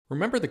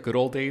Remember the good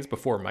old days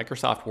before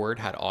Microsoft Word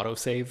had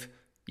autosave?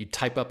 You'd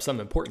type up some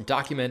important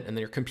document and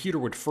then your computer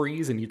would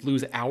freeze and you'd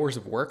lose hours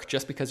of work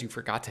just because you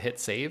forgot to hit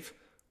save?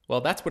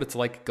 Well, that's what it's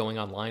like going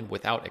online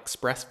without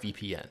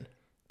ExpressVPN.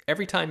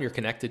 Every time you're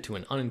connected to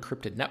an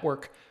unencrypted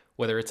network,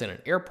 whether it's in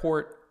an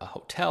airport, a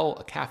hotel,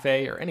 a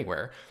cafe, or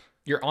anywhere,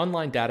 your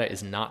online data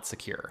is not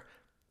secure.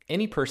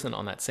 Any person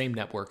on that same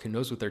network who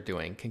knows what they're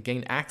doing can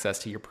gain access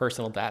to your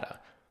personal data.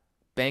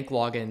 Bank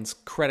logins,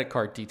 credit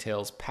card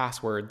details,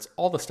 passwords,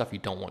 all the stuff you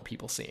don't want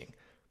people seeing.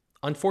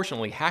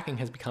 Unfortunately, hacking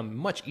has become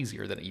much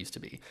easier than it used to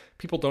be.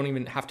 People don't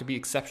even have to be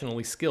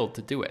exceptionally skilled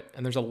to do it,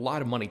 and there's a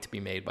lot of money to be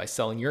made by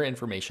selling your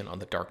information on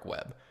the dark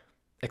web.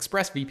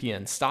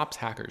 ExpressVPN stops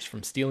hackers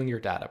from stealing your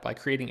data by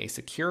creating a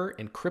secure,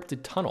 encrypted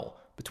tunnel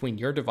between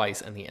your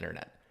device and the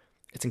internet.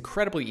 It's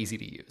incredibly easy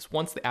to use.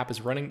 Once the app is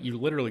running, you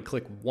literally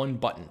click one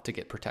button to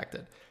get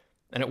protected.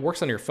 And it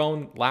works on your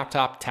phone,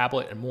 laptop,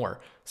 tablet, and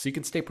more, so you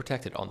can stay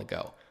protected on the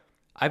go.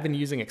 I've been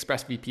using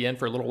ExpressVPN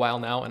for a little while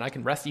now, and I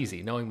can rest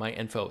easy knowing my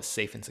info is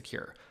safe and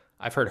secure.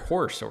 I've heard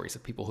horror stories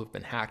of people who've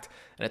been hacked,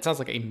 and it sounds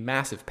like a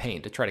massive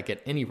pain to try to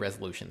get any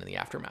resolution in the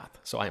aftermath,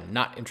 so I am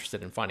not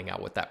interested in finding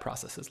out what that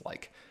process is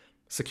like.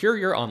 Secure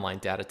your online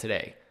data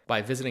today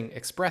by visiting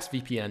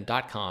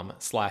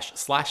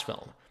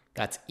expressvpn.com/film.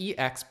 That's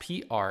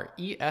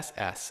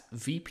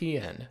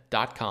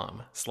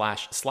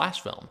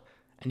expressvpn.com//film.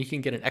 And you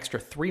can get an extra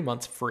 3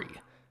 months free.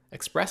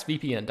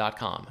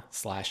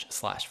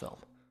 expressvpn.com//film.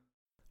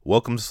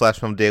 Welcome to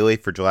Slash Film Daily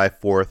for July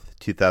 4th,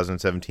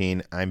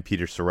 2017. I'm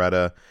Peter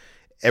Soretta.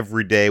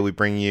 Every day we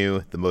bring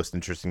you the most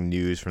interesting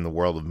news from the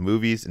world of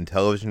movies and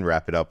television,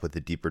 wrap it up with a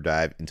deeper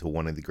dive into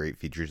one of the great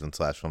features on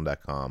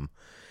slashfilm.com.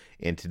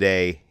 And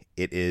today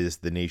it is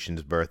the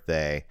nation's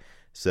birthday,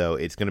 so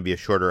it's going to be a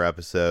shorter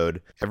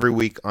episode. Every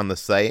week on the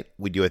site,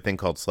 we do a thing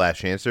called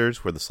Slash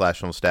Answers, where the Slash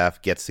Film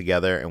staff gets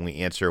together and we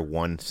answer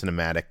one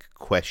cinematic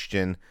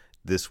question.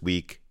 This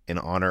week, in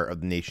honor of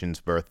the nation's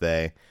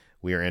birthday,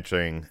 we are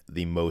answering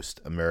the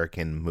most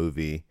American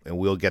movie, and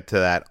we'll get to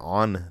that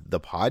on the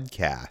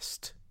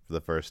podcast for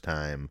the first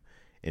time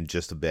in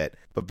just a bit.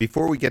 But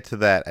before we get to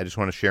that, I just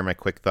want to share my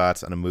quick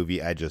thoughts on a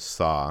movie I just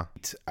saw.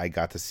 I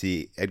got to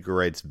see Edgar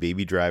Wright's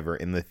Baby Driver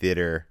in the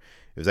theater.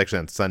 It was actually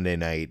on Sunday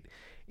night,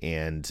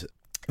 and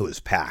it was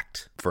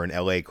packed for an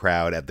LA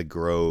crowd at the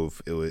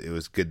Grove. It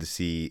was good to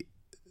see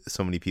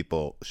so many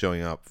people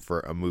showing up for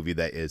a movie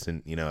that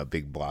isn't, a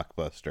big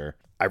blockbuster.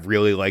 I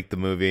really like the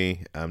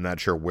movie. I'm not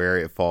sure where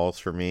it falls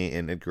for me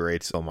in Edgar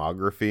Wright's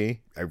filmography.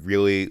 I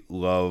really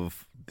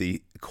love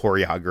the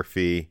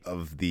choreography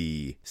of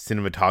the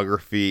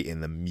cinematography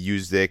and the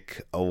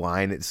music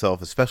align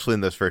itself, especially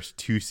in those first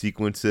two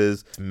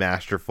sequences. It's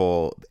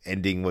masterful. The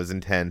ending was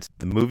intense.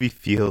 The movie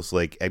feels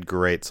like Edgar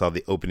Wright saw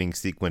the opening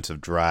sequence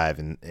of Drive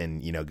and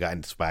got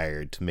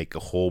inspired to make a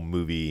whole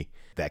movie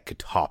that could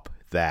top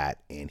that,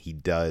 and he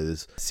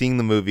does. Seeing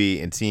the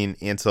movie and seeing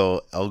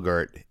Ansel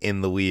Elgort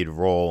in the lead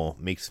role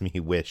makes me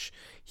wish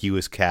he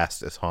was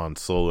cast as Han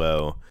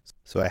Solo.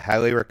 So I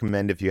highly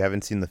recommend, if you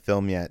haven't seen the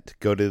film yet,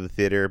 go to the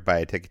theater, buy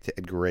a ticket to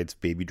Edgar Wright's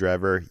Baby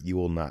Driver. You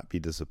will not be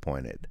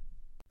disappointed.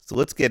 So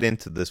let's get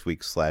into this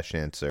week's Slash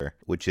Answer,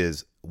 which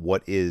is,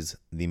 what is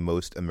the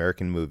most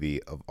American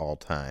movie of all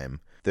time?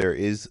 There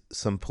is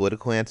some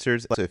political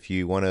answers, so if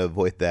you want to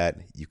avoid that,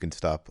 you can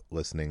stop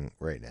listening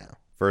right now.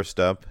 First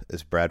up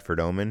is Bradford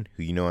Oman,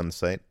 who you know on the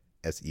site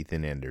as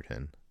Ethan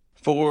Anderton.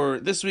 For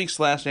this week's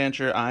Slash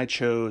Answer, I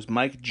chose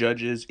Mike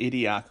Judge's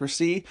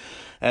Idiocracy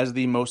as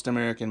the most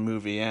American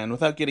movie. And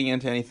without getting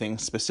into anything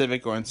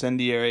specific or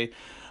incendiary,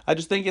 I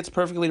just think it's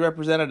perfectly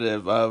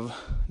representative of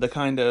the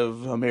kind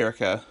of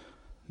America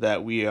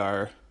that we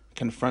are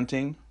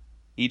confronting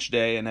each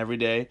day and every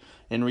day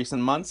in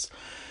recent months.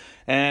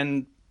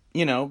 And,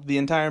 the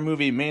entire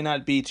movie may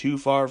not be too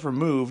far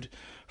removed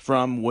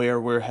from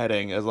where we're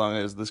heading, as long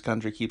as this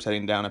country keeps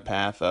heading down a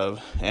path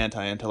of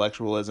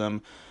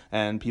anti-intellectualism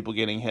and people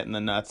getting hit in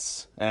the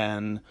nuts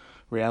and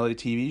reality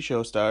TV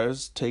show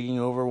stars taking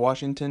over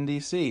Washington,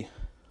 D.C.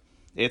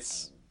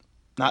 It's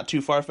not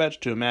too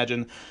far-fetched to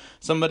imagine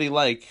somebody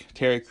like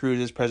Terry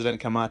Crews' President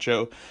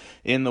Camacho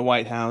in the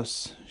White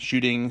House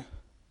shooting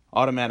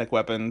automatic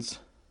weapons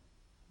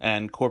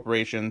and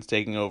corporations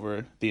taking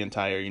over the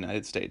entire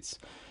United States.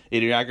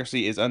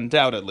 Idiocracy is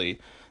undoubtedly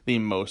the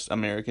most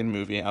American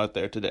movie out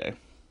there today.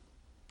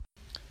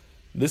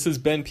 This is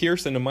Ben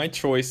Pearson, and my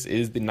choice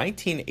is the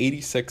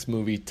 1986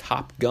 movie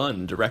Top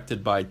Gun,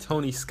 directed by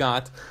Tony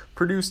Scott,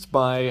 produced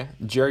by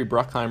Jerry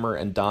Bruckheimer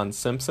and Don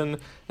Simpson,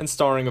 and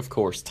starring, of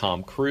course,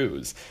 Tom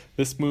Cruise.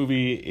 This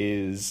movie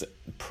is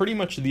pretty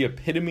much the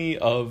epitome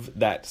of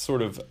that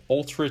sort of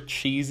ultra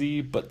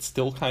cheesy but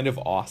still kind of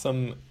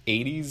awesome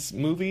 80s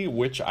movie,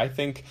 which I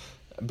think,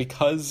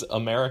 because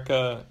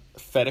America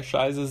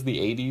fetishizes the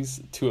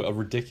 80s to a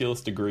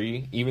ridiculous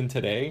degree, even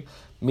today,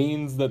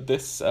 means that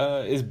this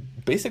is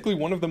basically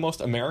one of the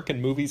most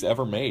American movies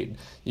ever made.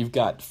 You've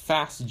got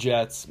fast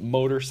jets,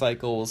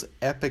 motorcycles,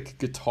 epic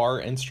guitar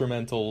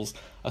instrumentals,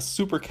 a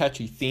super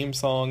catchy theme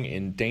song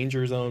in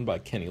Danger Zone by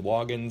Kenny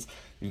Loggins.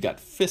 You've got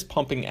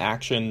fist-pumping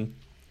action,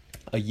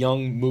 a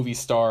young movie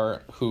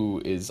star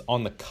who is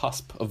on the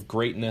cusp of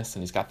greatness,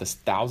 and he's got this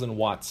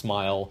 1,000-watt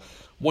smile.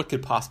 What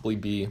could possibly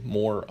be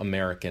more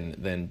American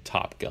than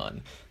Top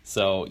Gun?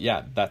 So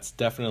yeah, that's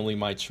definitely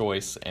my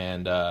choice,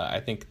 and I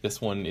think this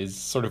one is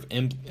sort of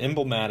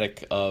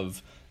emblematic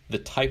of the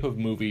type of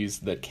movies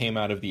that came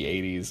out of the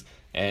 80s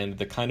and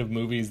the kind of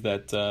movies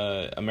that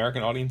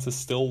American audiences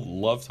still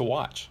love to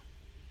watch.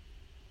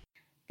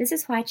 This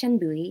is Hoai Chen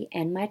Bui,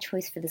 and my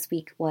choice for this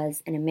week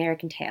was An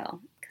American Tail,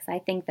 because I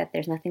think that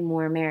there's nothing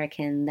more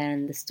American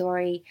than the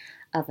story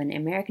of an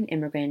American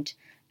immigrant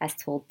as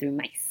told through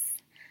mice.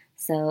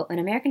 So, An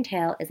American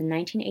Tail is a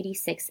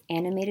 1986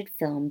 animated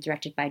film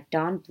directed by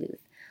Don Bluth,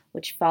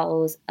 which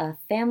follows a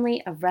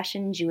family of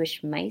Russian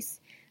Jewish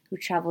mice who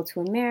travel to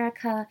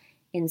America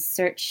in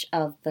search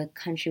of the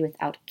country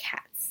without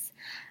cats.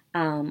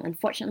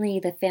 Unfortunately,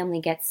 the family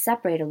gets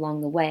separated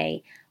along the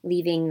way,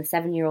 leaving the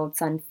 7-year-old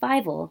son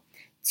Fievel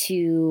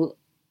to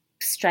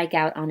strike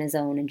out on his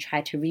own and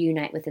try to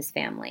reunite with his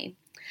family.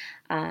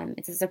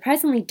 It's a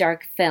surprisingly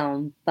dark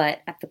film, but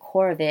at the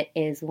core of it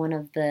is one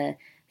of the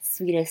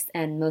sweetest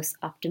and most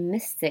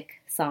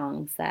optimistic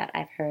songs that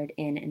I've heard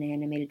in an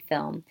animated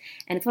film.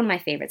 And it's one of my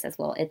favorites as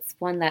well. It's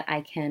one that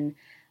I can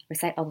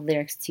recite all the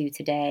lyrics to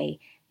today,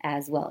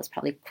 as well as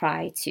probably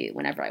cry to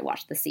whenever I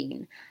watch the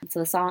scene. So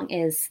the song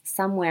is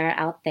Somewhere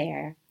Out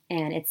There,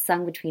 and it's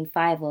sung between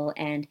Fievel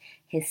and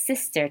his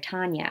sister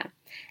Tanya.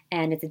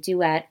 And it's a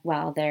duet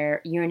while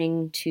they're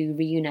yearning to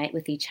reunite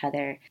with each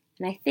other.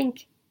 And I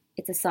think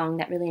it's a song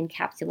that really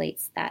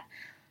encapsulates that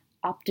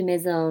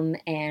optimism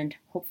and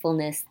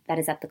hopefulness that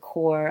is at the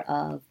core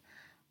of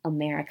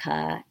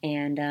America,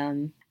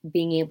 and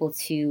being able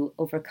to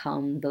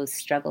overcome those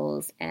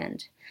struggles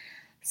and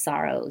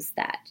sorrows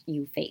that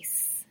you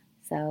face.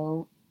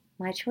 So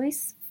my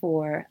choice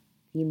for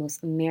the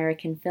most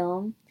American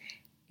film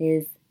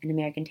is An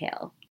American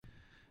Tail.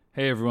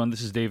 Hey everyone,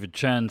 this is David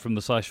Chen from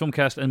the Slash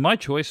Filmcast, and my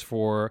choice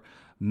for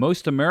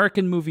most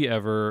American movie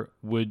ever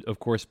would, of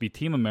course, be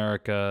Team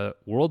America: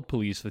 World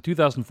Police, the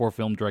 2004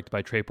 film directed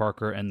by Trey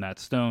Parker and Matt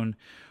Stone.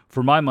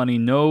 For my money,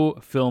 no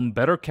film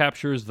better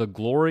captures the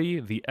glory,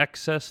 the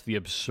excess, the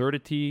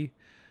absurdity,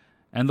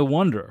 and the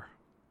wonder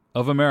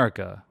of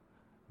America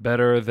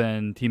better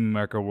than Team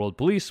America: World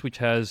Police, which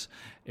has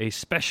a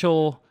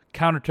special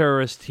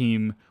counter-terrorist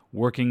team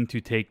working to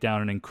take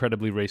down an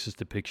incredibly racist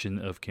depiction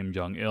of Kim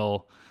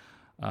Jong-il.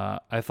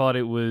 I thought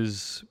it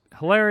was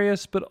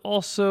hilarious, but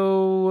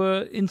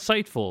also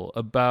insightful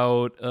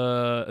about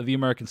the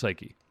American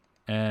psyche.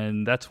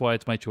 And that's why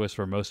it's my choice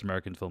for most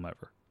American film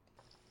ever.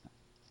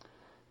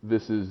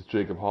 This is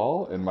Jacob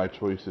Hall, and my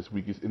choice this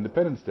week is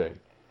Independence Day.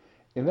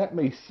 And that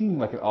may seem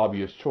like an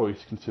obvious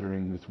choice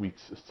considering this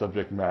week's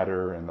subject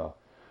matter and the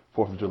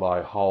 4th of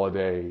July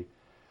holiday,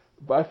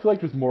 but I feel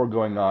like there's more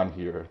going on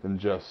here than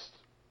just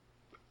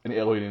an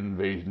alien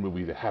invasion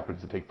movie that happens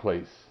to take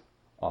place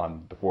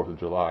on the 4th of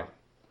July.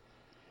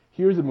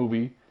 Here's a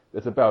movie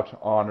that's about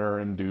honor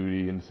and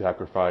duty and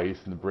sacrifice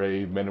and the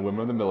brave men and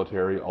women of the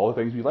military, all the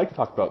things we like to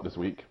talk about this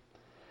week.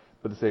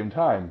 But at the same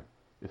time,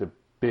 it's a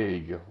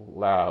big,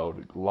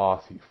 loud,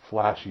 glossy,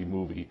 flashy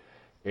movie.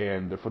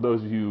 And for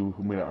those of you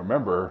who may not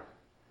remember,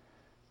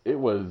 it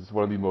was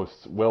one of the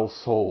most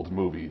well-sold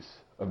movies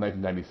of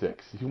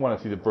 1996. If you want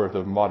to see the birth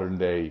of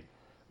modern-day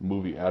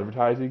movie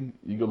advertising,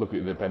 you go look at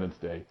Independence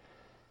Day.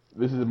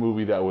 This is a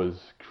movie that was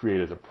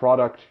created as a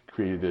product,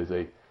 created as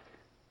a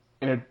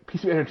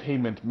piece of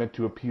entertainment meant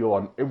to appeal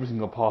on every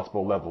single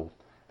possible level.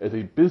 As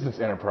a business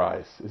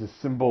enterprise, is a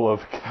symbol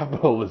of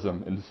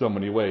capitalism in so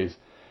many ways.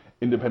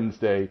 Independence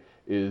Day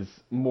is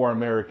more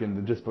American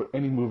than just about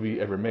any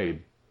movie ever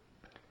made.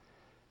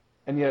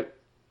 And yet,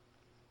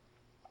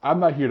 I'm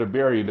not here to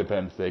bury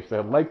Independence Day because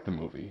I like the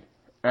movie.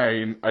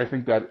 I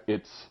think that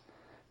its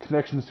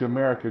connections to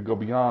America go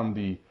beyond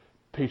the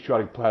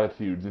patriotic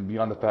platitudes and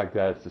beyond the fact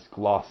that it's this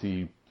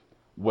glossy,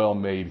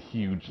 well-made,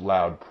 huge,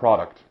 loud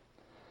product.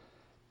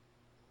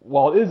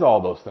 While it is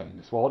all those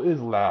things, while it is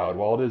loud,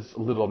 while it is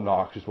a little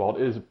obnoxious, while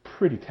it is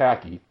pretty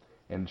tacky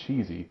and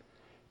cheesy,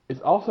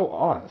 it's also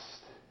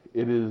honest.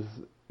 It is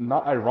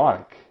not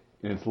ironic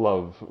in its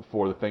love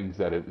for the things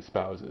that it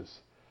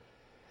espouses.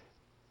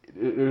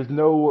 There's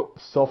no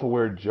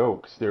self-aware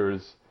jokes.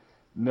 There's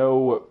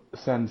no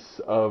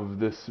sense of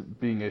this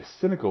being a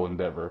cynical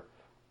endeavor.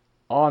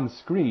 On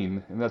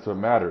screen, and that's what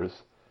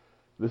matters,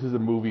 this is a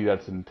movie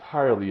that's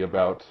entirely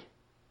about,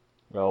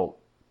 well,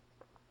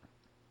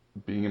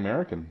 being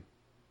American.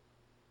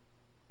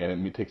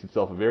 And it takes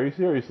itself very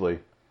seriously.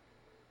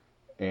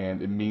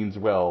 And it means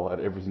well at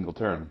every single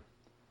turn.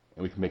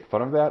 And we can make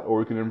fun of that, or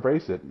we can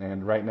embrace it.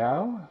 And right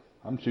now,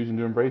 I'm choosing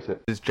to embrace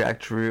it. This is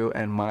Jack Drew,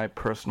 and my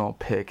personal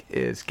pick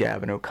is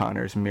Gavin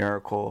O'Connor's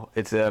Miracle.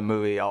 It's a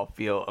movie I'll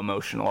feel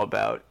emotional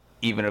about,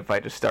 even if I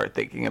just start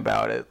thinking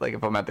about it, like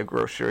if I'm at the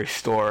grocery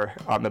store,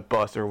 on the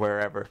bus, or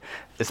wherever.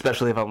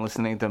 Especially if I'm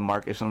listening to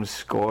Mark Isham's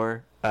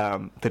score.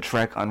 The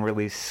track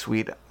Unreleased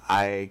Suite,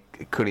 I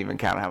couldn't even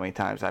count how many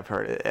times I've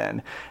heard it,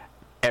 and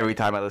every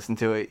time I listen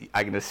to it,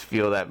 I can just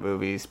feel that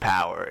movie's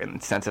power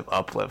and sense of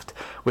uplift,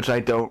 which I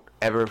don't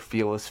ever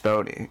feel is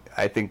phony.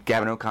 I think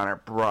Gavin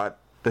O'Connor brought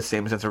the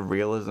same sense of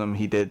realism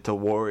he did to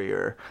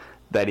Warrior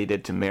that he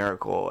did to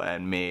Miracle,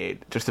 and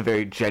made just a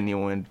very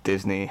genuine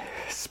Disney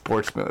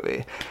sports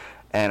movie.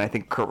 And I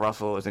think Kurt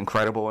Russell is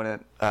incredible in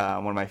it.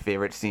 One of my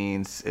favorite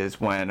scenes is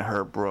when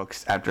Herb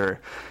Brooks, after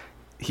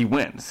he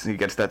wins, he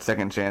gets that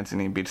second chance and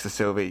he beats the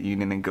Soviet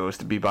Union and goes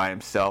to be by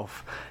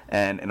himself.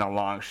 And in a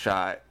long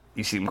shot,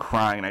 you see him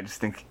crying. And I just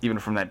think even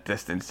from that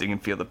distance, you can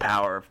feel the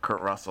power of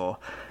Kurt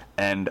Russell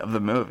and of the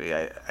movie.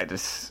 I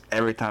just,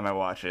 every time I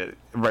watch it,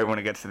 right when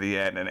it gets to the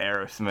end and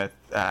Aerosmith,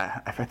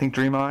 I think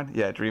Dream On?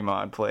 Yeah, Dream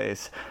On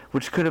plays,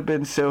 which could have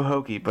been so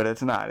hokey, but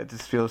it's not. It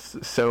just feels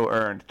so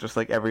earned, just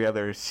like every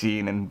other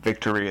scene and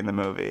victory in the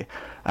movie.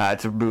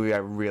 It's a movie I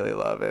really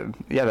love, and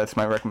yeah, that's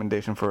my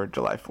recommendation for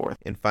July 4th.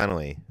 And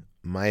finally,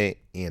 my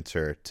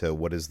answer to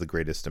what is the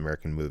greatest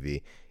American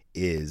movie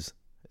is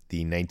the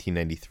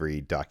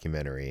 1993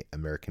 documentary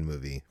American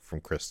Movie from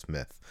Chris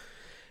Smith.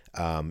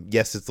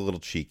 Yes, it's a little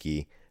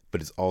cheeky, but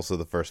it's also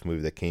the first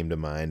movie that came to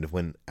mind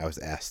when I was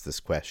asked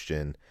this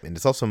question. And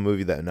it's also a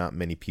movie that not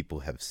many people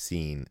have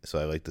seen, so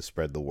I like to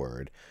spread the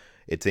word.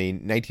 It's a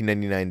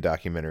 1999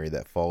 documentary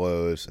that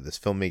follows this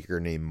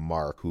filmmaker named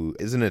Mark, who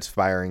is an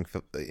aspiring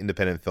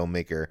independent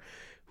filmmaker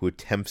who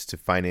attempts to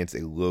finance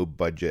a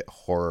low-budget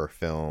horror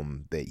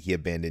film that he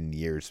abandoned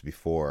years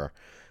before.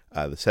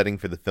 The setting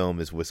for the film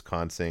is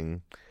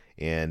Wisconsin,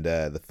 and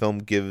the film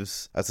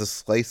gives us a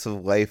slice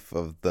of life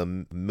of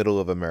the middle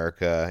of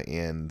America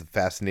and the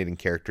fascinating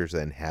characters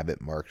that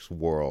inhabit Mark's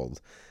world.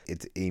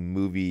 It's a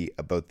movie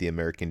about the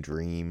American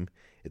dream.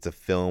 It's a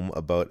film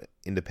about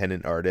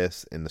independent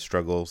artists and the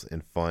struggles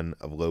and fun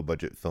of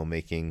low-budget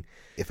filmmaking.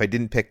 If I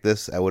didn't pick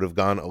this, I would have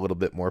gone a little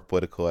bit more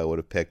political. I would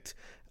have picked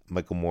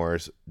Michael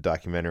Moore's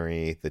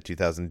documentary, the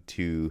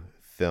 2002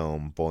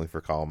 film Bowling for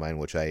Columbine,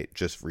 which I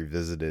just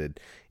revisited,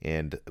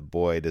 and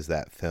boy, does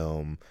that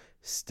film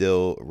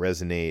still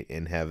resonate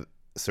and have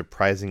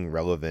surprising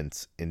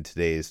relevance in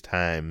today's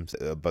times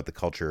about the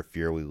culture of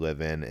fear we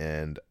live in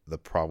and the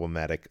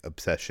problematic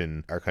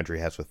obsession our country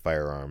has with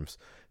firearms.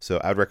 So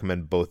I'd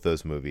recommend both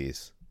those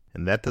movies.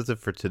 And that does it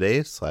for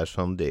today's Slash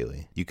Film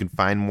Daily. You can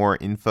find more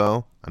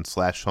info on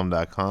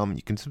slashfilm.com.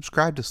 You can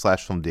subscribe to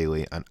Slash Film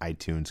Daily on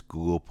iTunes,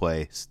 Google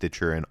Play,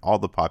 Stitcher, and all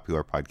the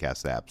popular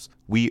podcast apps.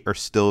 We are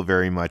still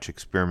very much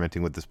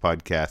experimenting with this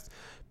podcast.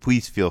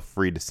 Please feel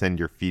free to send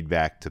your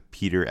feedback to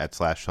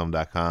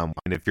peter@slashfilm.com.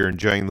 And if you're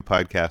enjoying the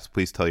podcast,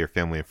 please tell your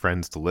family and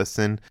friends to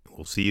listen.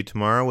 We'll see you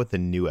tomorrow with a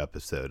new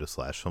episode of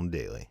Slash Film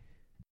Daily.